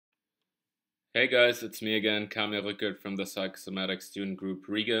Hey guys, it's me again, Kamiar-Rückert from the Psychosomatic Student Group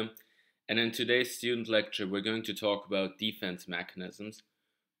Riga, and in today's student lecture we're going to talk about defense mechanisms,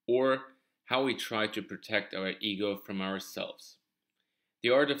 or how we try to protect our ego from ourselves. The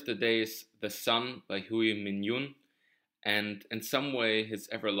art of the day is The Sun by Hui Min-yoon, and in some way his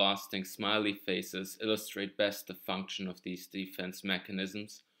everlasting smiley faces illustrate best the function of these defense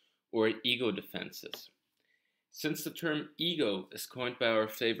mechanisms, or ego defenses. Since the term ego is coined by our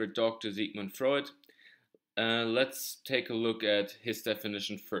favorite doctor Sigmund Freud, let's take a look at his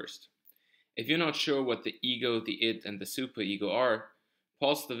definition first. If you're not sure what the ego, the id, and the superego are,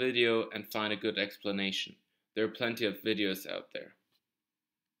 pause the video and find a good explanation. There are plenty of videos out there.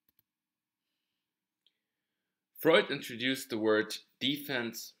 Freud introduced the word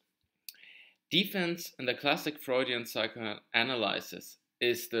defense. Defense in the classic Freudian psychoanalysis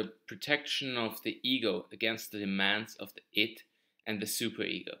is the protection of the ego against the demands of the id and the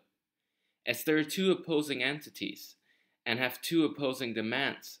superego. As there are two opposing entities and have two opposing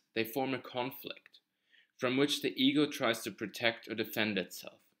demands, they form a conflict from which the ego tries to protect or defend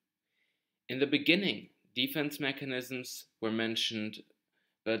itself. In the beginning, defense mechanisms were mentioned,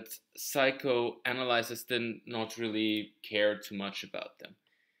 but psychoanalyzers did not really care too much about them.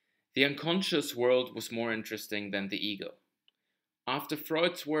 The unconscious world was more interesting than the ego. After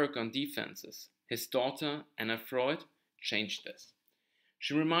Freud's work on defenses, his daughter, Anna Freud, changed this.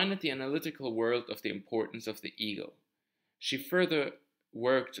 She reminded the analytical world of the importance of the ego. She further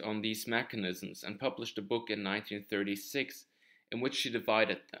worked on these mechanisms and published a book in 1936 in which she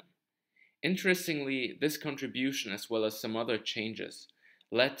divided them. Interestingly, this contribution, as well as some other changes,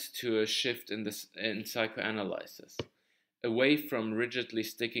 led to a shift in psychoanalysis, away from rigidly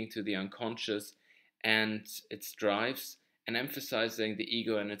sticking to the unconscious and its drives, and emphasizing the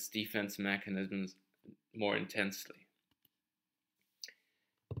ego and its defense mechanisms more intensely.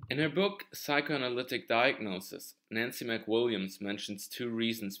 In her book, Psychoanalytic Diagnosis, Nancy McWilliams mentions two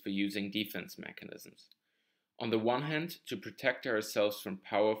reasons for using defense mechanisms. On the one hand, to protect ourselves from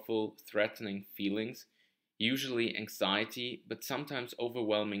powerful, threatening feelings, usually anxiety, but sometimes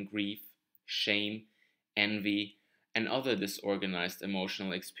overwhelming grief, shame, envy, and other disorganized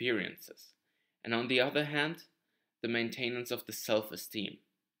emotional experiences. And on the other hand, the maintenance of the self-esteem.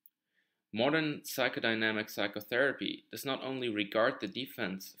 Modern psychodynamic psychotherapy does not only regard the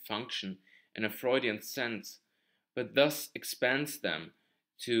defense function in a Freudian sense, but thus expands them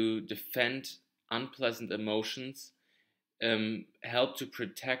to defend unpleasant emotions, help to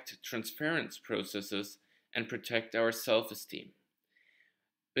protect transference processes, and protect our self-esteem.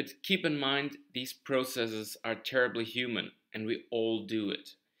 But keep in mind, these processes are terribly human, and we all do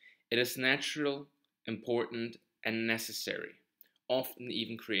it. It is natural, important, and necessary, often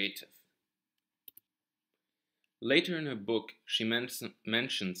even creative. Later in her book, she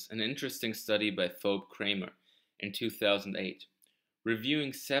mentions an interesting study by Phoebe Cramer in 2008,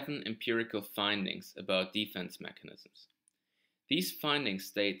 reviewing 7 empirical findings about defense mechanisms. These findings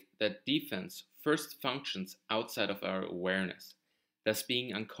state that defense first functions outside of our awareness, thus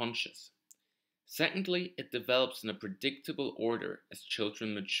being unconscious. Secondly, it develops in a predictable order as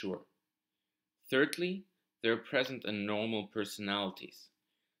children mature. Thirdly, they are present in normal personalities,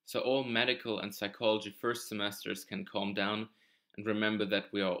 so all medical and psychology first semesters can calm down and remember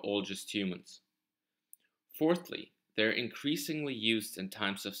that we are all just humans. Fourthly, they are increasingly used in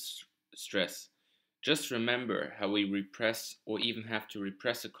times of stress. Just remember how we repress or even have to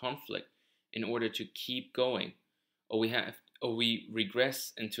repress a conflict in order to keep going, or we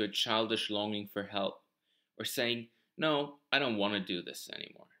regress into a childish longing for help, or saying, "No, I don't want to do this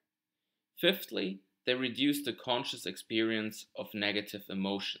anymore." Fifthly, they reduce the conscious experience of negative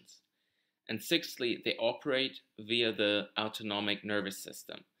emotions. And sixthly, they operate via the autonomic nervous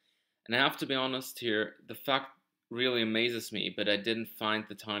system. And I have to be honest here, the fact really amazes me, but I didn't find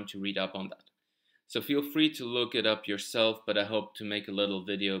the time to read up on that. So feel free to look it up yourself, but I hope to make a little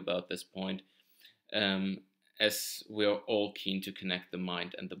video about this point, as we are all keen to connect the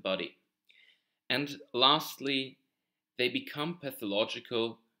mind and the body. And lastly, they become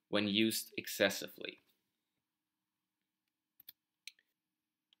pathological when used excessively.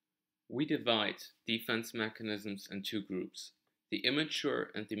 We divide defense mechanisms in two groups, the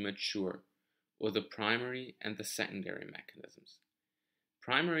immature and the mature, or the primary and the secondary mechanisms.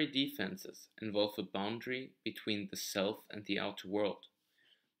 Primary defenses involve a boundary between the self and the outer world,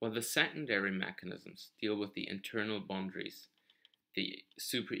 while the secondary mechanisms deal with the internal boundaries, the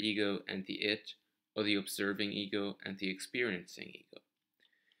superego and the id, or the observing ego and the experiencing ego.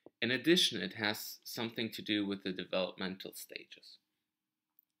 In addition, it has something to do with the developmental stages.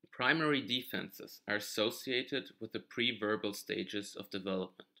 Primary defenses are associated with the pre-verbal stages of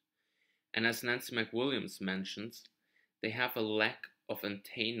development, And as Nancy McWilliams mentions, they have a lack of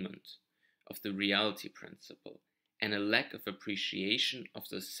attainment of the reality principle and a lack of appreciation of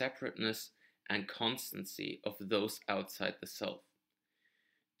the separateness and constancy of those outside the self.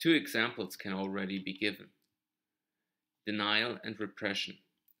 Two examples can already be given: denial and repression.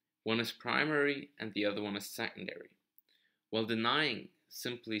 One is primary and the other one is secondary. While denying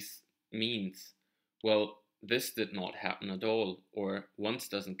simply means, well, this did not happen at all, or once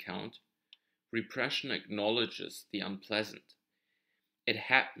doesn't count, repression acknowledges the unpleasant. It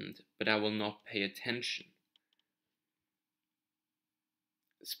happened, but I will not pay attention.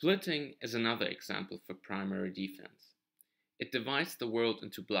 Splitting is another example for primary defense. It divides the world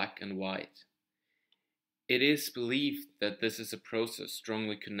into black and white. It is believed that this is a process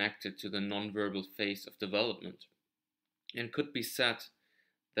strongly connected to the nonverbal phase of development, and could be said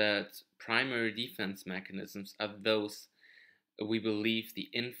that primary defense mechanisms are those we believe the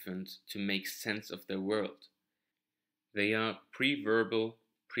infant to make sense of their world. They are pre-verbal,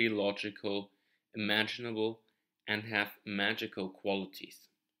 pre-logical, imaginable, and have magical qualities.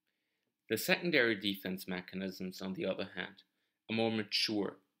 The secondary defense mechanisms, on the other hand, are more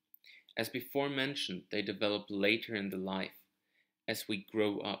mature. As before mentioned, they develop later in the life, as we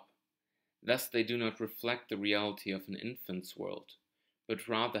grow up. Thus, they do not reflect the reality of an infant's world, but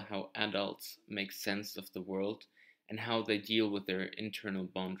rather how adults make sense of the world and how they deal with their internal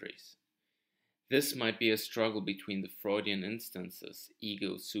boundaries. This might be a struggle between the Freudian instances,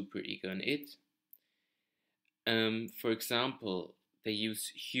 ego, superego, and it. For example, they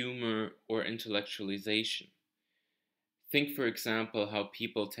use humor or intellectualization. Think, for example, how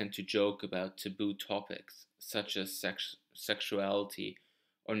people tend to joke about taboo topics, such as sexuality,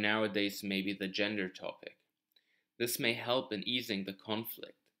 or nowadays maybe the gender topic. This may help in easing the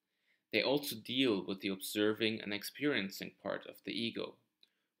conflict. They also deal with the observing and experiencing part of the ego,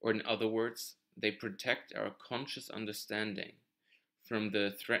 or in other words, they protect our conscious understanding from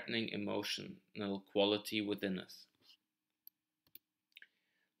the threatening emotional quality within us.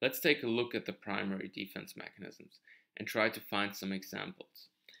 Let's take a look at the primary defense mechanisms and try to find some examples.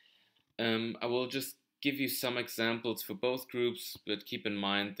 I will just give you some examples for both groups, but keep in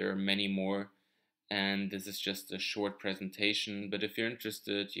mind there are many more, and this is just a short presentation. But if you're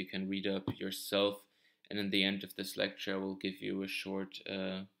interested, you can read up yourself, and in the end of this lecture I will give you a short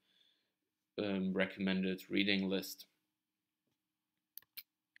recommended reading list.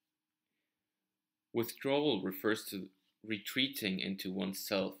 Withdrawal refers to retreating into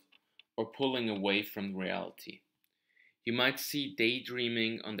oneself or pulling away from reality. You might see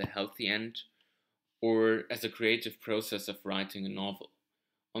daydreaming on the healthy end, or as a creative process of writing a novel.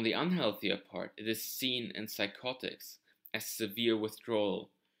 On the unhealthier part, it is seen in psychotics as severe withdrawal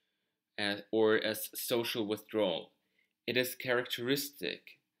or as social withdrawal. It is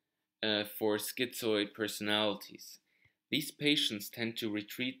characteristic for schizoid personalities. These patients tend to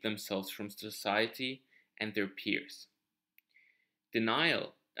retreat themselves from society and their peers.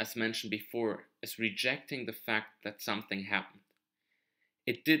 Denial, as mentioned before, is rejecting the fact that something happened.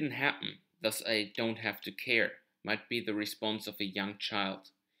 It didn't happen, thus I don't have to care, might be the response of a young child.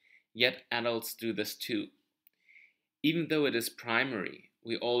 Yet adults do this too. Even though it is primary,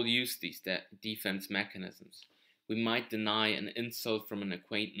 we all use these defense mechanisms. We might deny an insult from an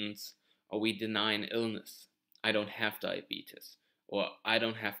acquaintance, or we deny an illness. I don't have diabetes, or I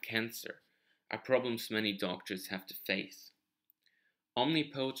don't have cancer, are problems many doctors have to face.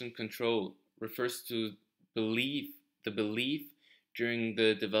 Omnipotent control refers to the belief during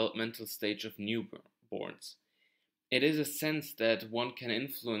the developmental stage of newborns. It is a sense that one can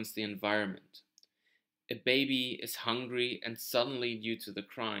influence the environment. A baby is hungry and suddenly, due to the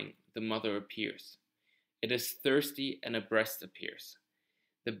crying, the mother appears. It is thirsty and a breast appears.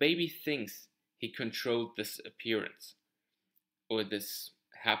 The baby thinks he controlled this appearance or this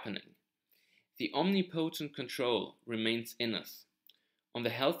happening. The omnipotent control remains in us. On the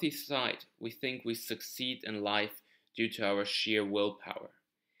healthy side, we think we succeed in life due to our sheer willpower,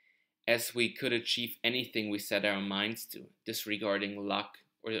 as we could achieve anything we set our minds to, disregarding luck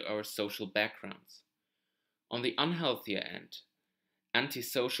or our social backgrounds. On the unhealthier end,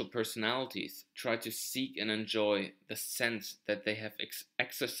 antisocial personalities try to seek and enjoy the sense that they have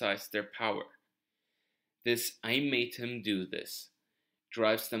exercised their power. This "I made him do this"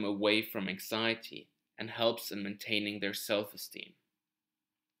 drives them away from anxiety and helps in maintaining their self-esteem.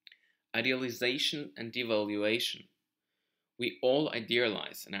 Idealization and devaluation. We all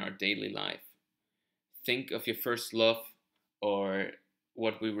idealize in our daily life. Think of your first love, or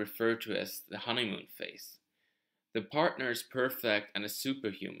what we refer to as the honeymoon phase. The partner is perfect and a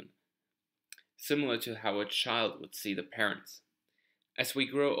superhuman, similar to how a child would see the parents. As we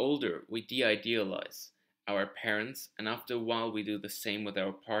grow older, we de-idealize our parents, and after a while we do the same with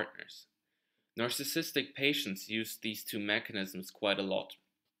our partners. Narcissistic patients use these two mechanisms quite a lot.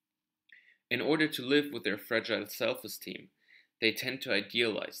 In order to live with their fragile self-esteem, they tend to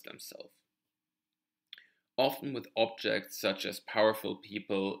idealize themselves, often with objects such as powerful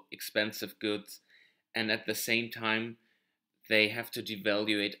people, expensive goods, and at the same time, they have to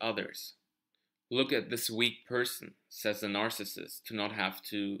devaluate others. Look at this weak person, says a narcissist, to not have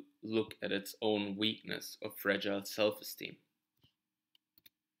to look at its own weakness of fragile self-esteem.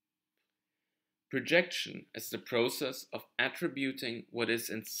 Projection is the process of attributing what is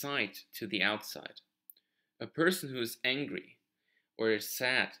inside to the outside. A person who is angry or is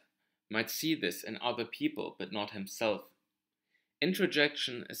sad might see this in other people but not himself.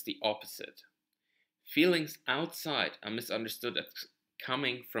 Introjection is the opposite. Feelings outside are misunderstood as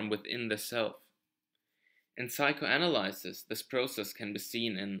coming from within the self. In psychoanalysis, this process can be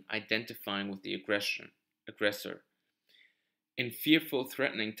seen in identifying with the aggressor. In fearful,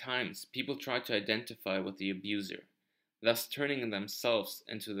 threatening times, people try to identify with the abuser, thus turning themselves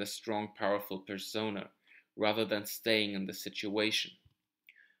into the strong, powerful persona rather than staying in the situation.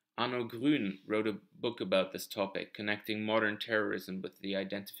 Arno Grün wrote a book about this topic, connecting modern terrorism with the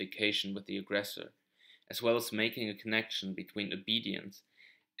identification with the aggressor, as well as making a connection between obedience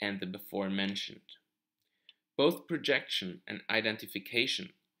and the before mentioned. Both projection and identification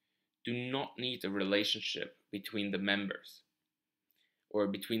do not need a relationship between the members or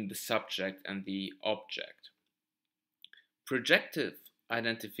between the subject and the object. Projective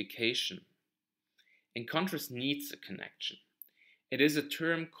identification, in contrast, needs a connection. It is a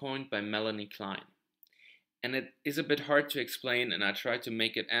term coined by Melanie Klein, and it is a bit hard to explain, and I try to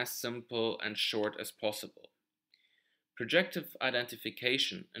make it as simple and short as possible. Projective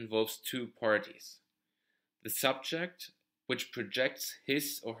identification involves two parties. The subject, which projects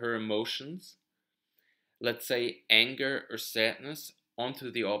his or her emotions, let's say anger or sadness,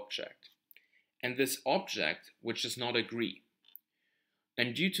 onto the object, and this object which does not agree.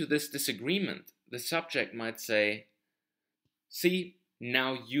 And due to this disagreement, the subject might say, "See,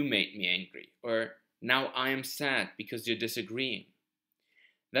 now you made me angry," or "Now I am sad because you're disagreeing."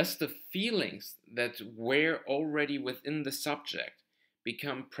 Thus the feelings that were already within the subject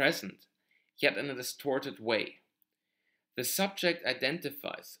become present, yet in a distorted way. The subject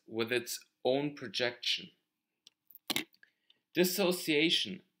identifies with its own projection.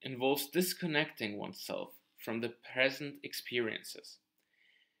 Dissociation involves disconnecting oneself from the present experiences.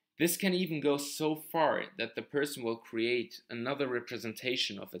 This can even go so far that the person will create another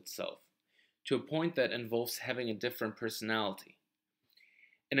representation of itself, to a point that involves having a different personality.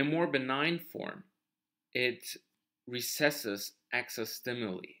 In a more benign form, it recesses access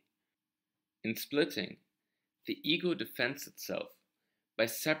stimuli. In splitting, the ego defends itself by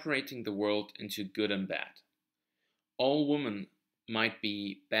separating the world into good and bad. All women might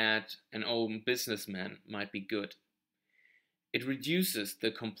be bad and all businessmen might be good. It reduces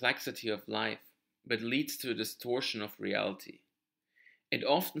the complexity of life, but leads to a distortion of reality. It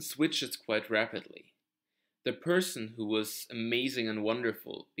often switches quite rapidly. The person who was amazing and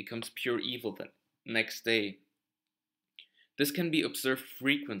wonderful becomes pure evil the next day. This can be observed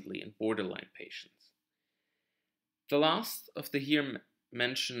frequently in borderline patients. The last of the here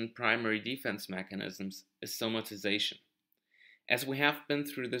mentioned primary defense mechanisms is somatization. As we have been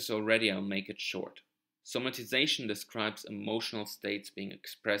through this already, I'll make it short. Somatization describes emotional states being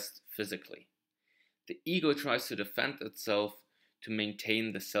expressed physically. The ego tries to defend itself, to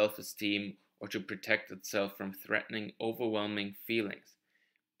maintain the self-esteem, or to protect itself from threatening, overwhelming feelings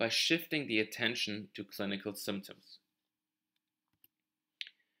by shifting the attention to clinical symptoms.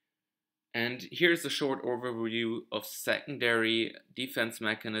 And here's a short overview of secondary defense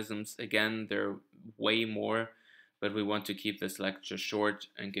mechanisms. Again, there are way more, but we want to keep this lecture short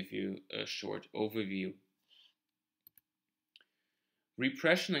and give you a short overview.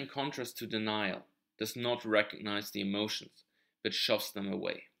 Repression, in contrast to denial, does not recognize the emotions, but shoves them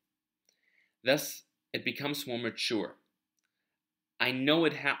away. Thus, it becomes more mature. I know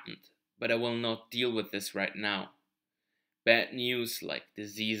it happened, but I will not deal with this right now. Bad news like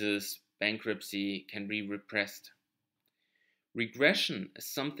diseases, bankruptcy can be repressed. Regression is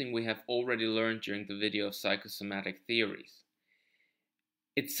something we have already learned during the video of psychosomatic theories.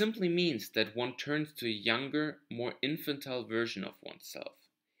 It simply means that one turns to a younger, more infantile version of oneself.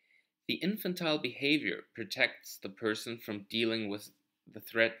 The infantile behavior protects the person from dealing with the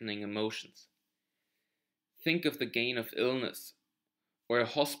threatening emotions. Think of the gain of illness, or a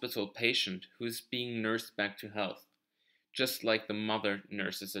hospital patient who is being nursed back to health, just like the mother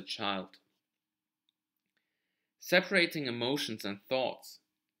nurses a child. Separating emotions and thoughts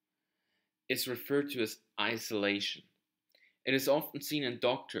is referred to as isolation. It is often seen in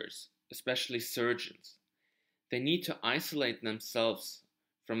doctors, especially surgeons. They need to isolate themselves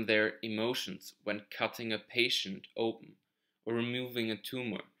from their emotions when cutting a patient open or removing a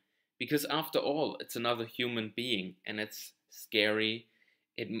tumor, because after all, it's another human being and it's scary.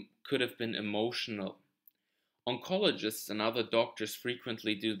 It could have been emotional. Oncologists and other doctors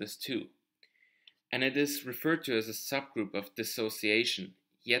frequently do this too, and it is referred to as a subgroup of dissociation,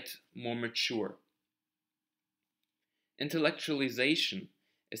 yet more mature. Intellectualization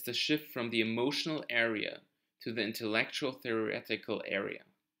is the shift from the emotional area to the intellectual theoretical area.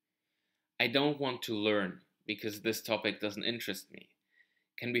 I don't want to learn because this topic doesn't interest me,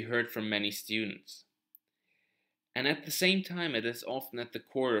 can be heard from many students. And at the same time, it is often at the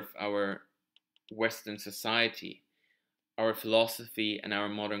core of our Western society, our philosophy, and our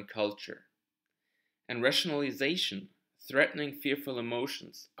modern culture. And rationalization, threatening, fearful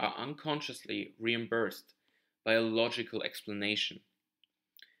emotions are unconsciously reimbursed by a logical explanation.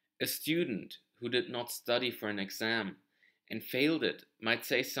 A student who did not study for an exam and failed it might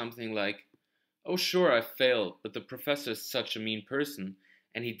say something like, "Oh, sure, I failed, but the professor is such a mean person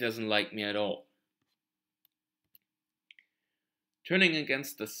and he doesn't like me at all." Turning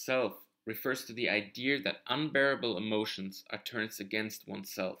against the self refers to the idea that unbearable emotions are turns against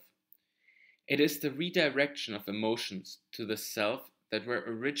oneself. It is the redirection of emotions to the self that were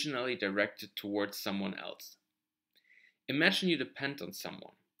originally directed towards someone else. Imagine you depend on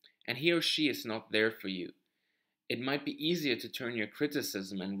someone, and he or she is not there for you. It might be easier to turn your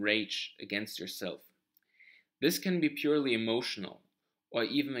criticism and rage against yourself. This can be purely emotional, or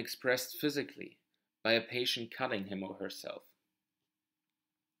even expressed physically, by a patient cutting him or herself.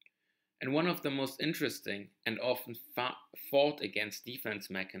 And one of the most interesting and often fought against defense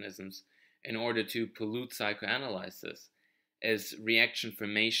mechanisms in order to pollute psychoanalysis is reaction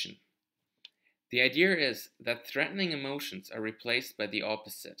formation. The idea is that threatening emotions are replaced by the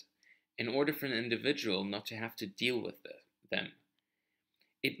opposite in order for an individual not to have to deal with them.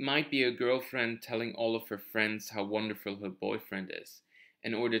 It might be a girlfriend telling all of her friends how wonderful her boyfriend is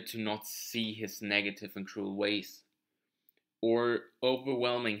in order to not see his negative and cruel ways. Or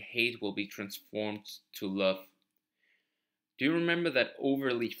overwhelming hate will be transformed to love. Do you remember that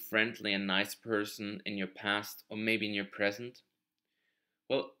overly friendly and nice person in your past or maybe in your present?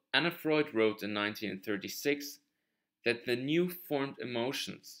 Well, Anna Freud wrote in 1936 that the new formed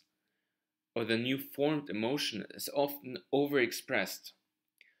emotion is often overexpressed.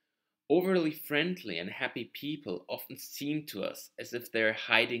 Overly friendly and happy people often seem to us as if they are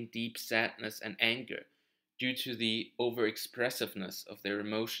hiding deep sadness and anger due to the overexpressiveness of their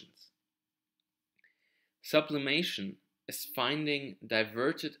emotions. Sublimation is finding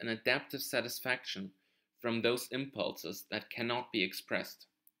diverted and adaptive satisfaction from those impulses that cannot be expressed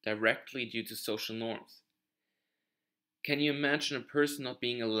directly due to social norms. Can you imagine a person not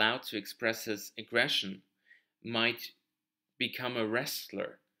being allowed to express his aggression might become a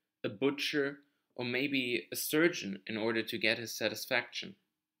wrestler, a butcher, or maybe a surgeon in order to get his satisfaction?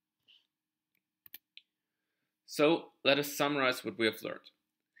 So let us summarize what we have learned.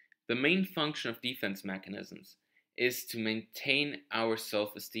 The main function of defense mechanisms is to maintain our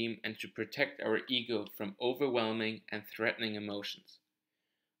self-esteem and to protect our ego from overwhelming and threatening emotions.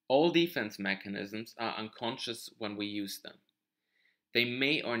 All defense mechanisms are unconscious when we use them. They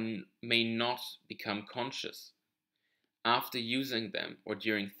may or may not become conscious after using them or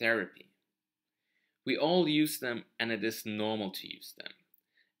during therapy. We all use them and it is normal to use them,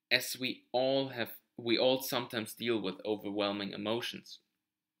 as we all sometimes deal with overwhelming emotions.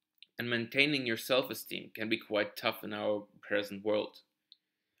 And maintaining your self-esteem can be quite tough in our present world.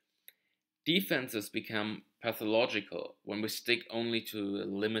 Defenses become pathological when we stick only to a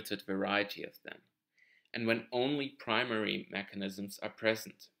limited variety of them, and when only primary mechanisms are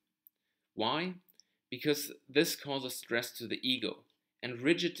present. Why? Because this causes stress to the ego, and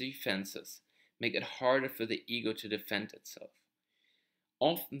rigid defenses make it harder for the ego to defend itself.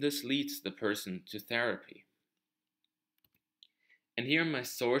 Often this leads the person to therapy. And here are my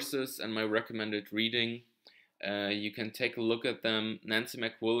sources and my recommended reading. You can take a look at them. Nancy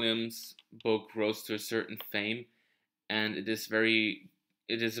McWilliams' book Rose to a Certain Fame, and it is a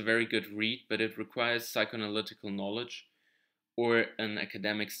very good read, but it requires psychoanalytical knowledge or an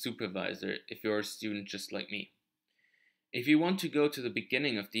academic supervisor if you're a student just like me. If you want to go to the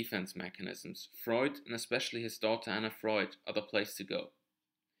beginning of defense mechanisms, Freud and especially his daughter Anna Freud are the place to go.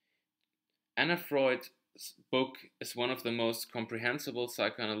 Anna Freud's book is one of the most comprehensible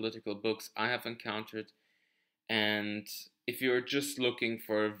psychoanalytical books I have encountered, and if you're just looking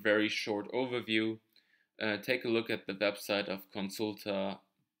for a very short overview, take a look at the website of Consulta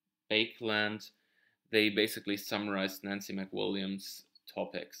Bakeland. They basically summarized Nancy McWilliams'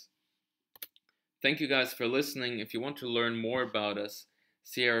 topics. Thank you guys for listening. If you want to learn more about us,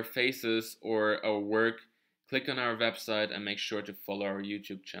 see our faces or our work, click on our website and make sure to follow our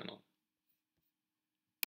YouTube channel.